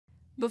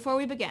Before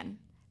we begin,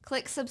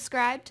 click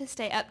subscribe to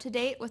stay up to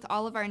date with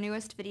all of our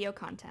newest video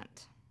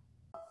content.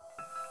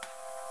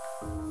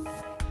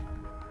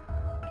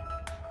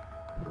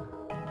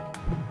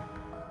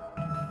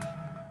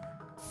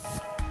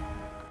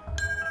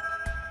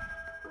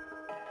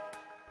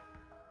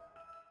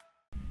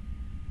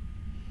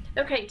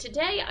 Okay,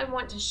 today I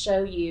want to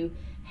show you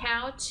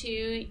how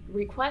to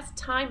request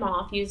time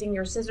off using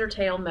your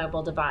Scissortail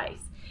mobile device.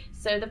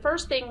 So the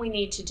first thing we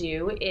need to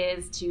do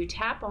is to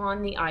tap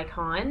on the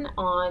icon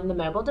on the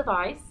mobile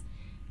device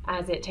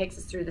as it takes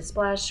us through the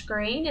splash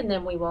screen, and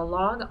then we will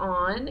log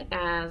on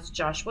as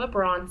Joshua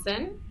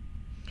Bronson.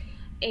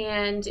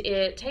 And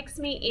it takes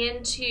me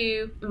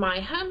into my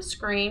home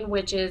screen,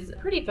 which is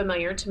pretty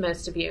familiar to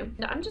most of you.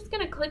 I'm just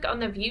going to click on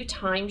the View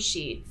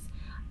Timesheets,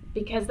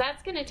 because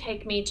that's going to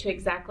take me to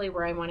exactly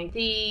where I want to.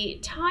 The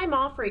time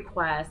off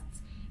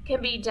requests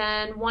can be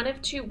done one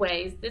of two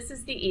ways. This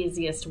is the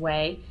easiest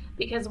way,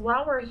 because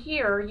while we're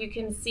here you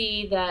can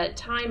see that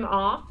time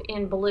off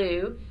in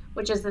blue,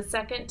 which is the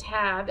second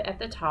tab at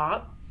the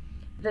top.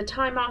 The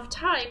time off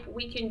type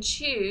we can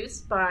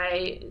choose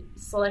by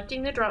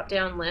selecting the drop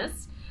down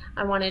list.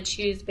 I want to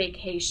choose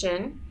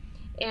vacation,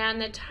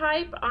 and the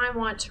type I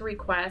want to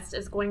request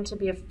is going to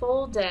be a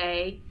full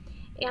day,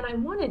 and I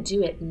want to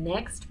do it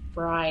next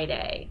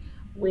Friday,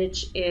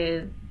 which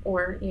is,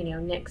 or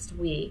next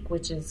week,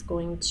 which is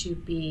going to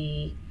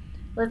be,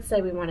 let's say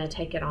we want to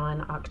take it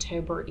on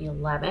October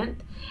 11th.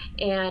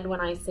 And when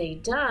I say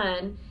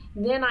done,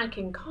 then I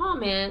can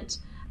comment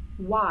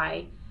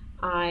why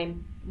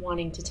I'm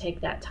wanting to take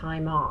that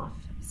time off.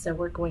 So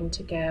we're going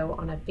to go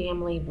on a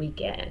family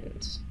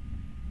weekend.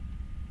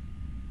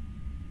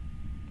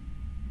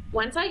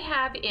 Once I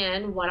have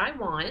in what I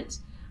want,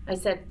 I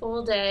said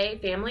full day,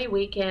 family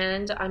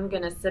weekend, I'm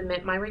going to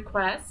submit my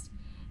request.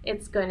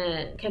 It's going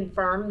to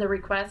confirm the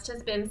request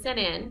has been sent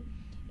in,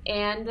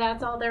 and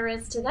that's all there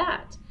is to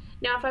that.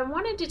 Now, if I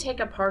wanted to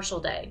take a partial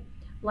day,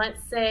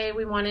 let's say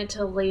we wanted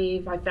to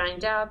leave, I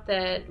find out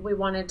that we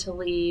wanted to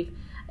leave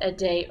a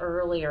day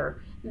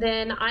earlier,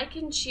 then I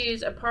can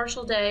choose a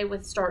partial day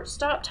with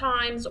start-stop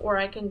times, or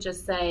I can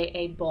just say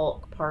a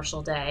bulk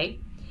partial day.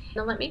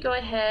 Now let me go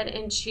ahead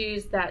and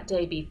choose that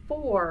day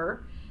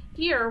before.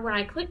 Here, when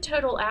I click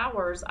total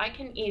hours, I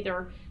can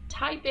either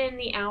type in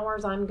the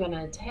hours I'm going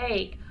to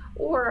take,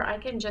 or I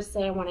can just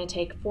say I want to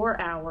take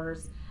 4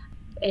 hours,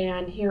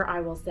 and here I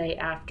will say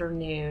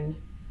afternoon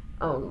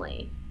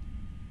only.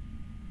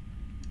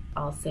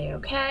 I'll say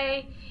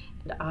okay,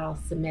 and I'll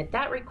submit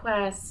that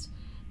request,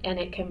 and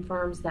it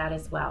confirms that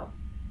as well.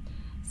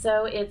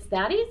 So it's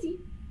that easy.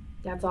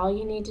 That's all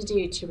you need to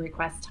do to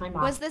request time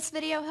off. Was this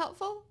video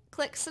helpful?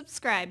 Click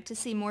subscribe to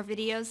see more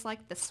videos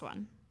like this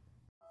one.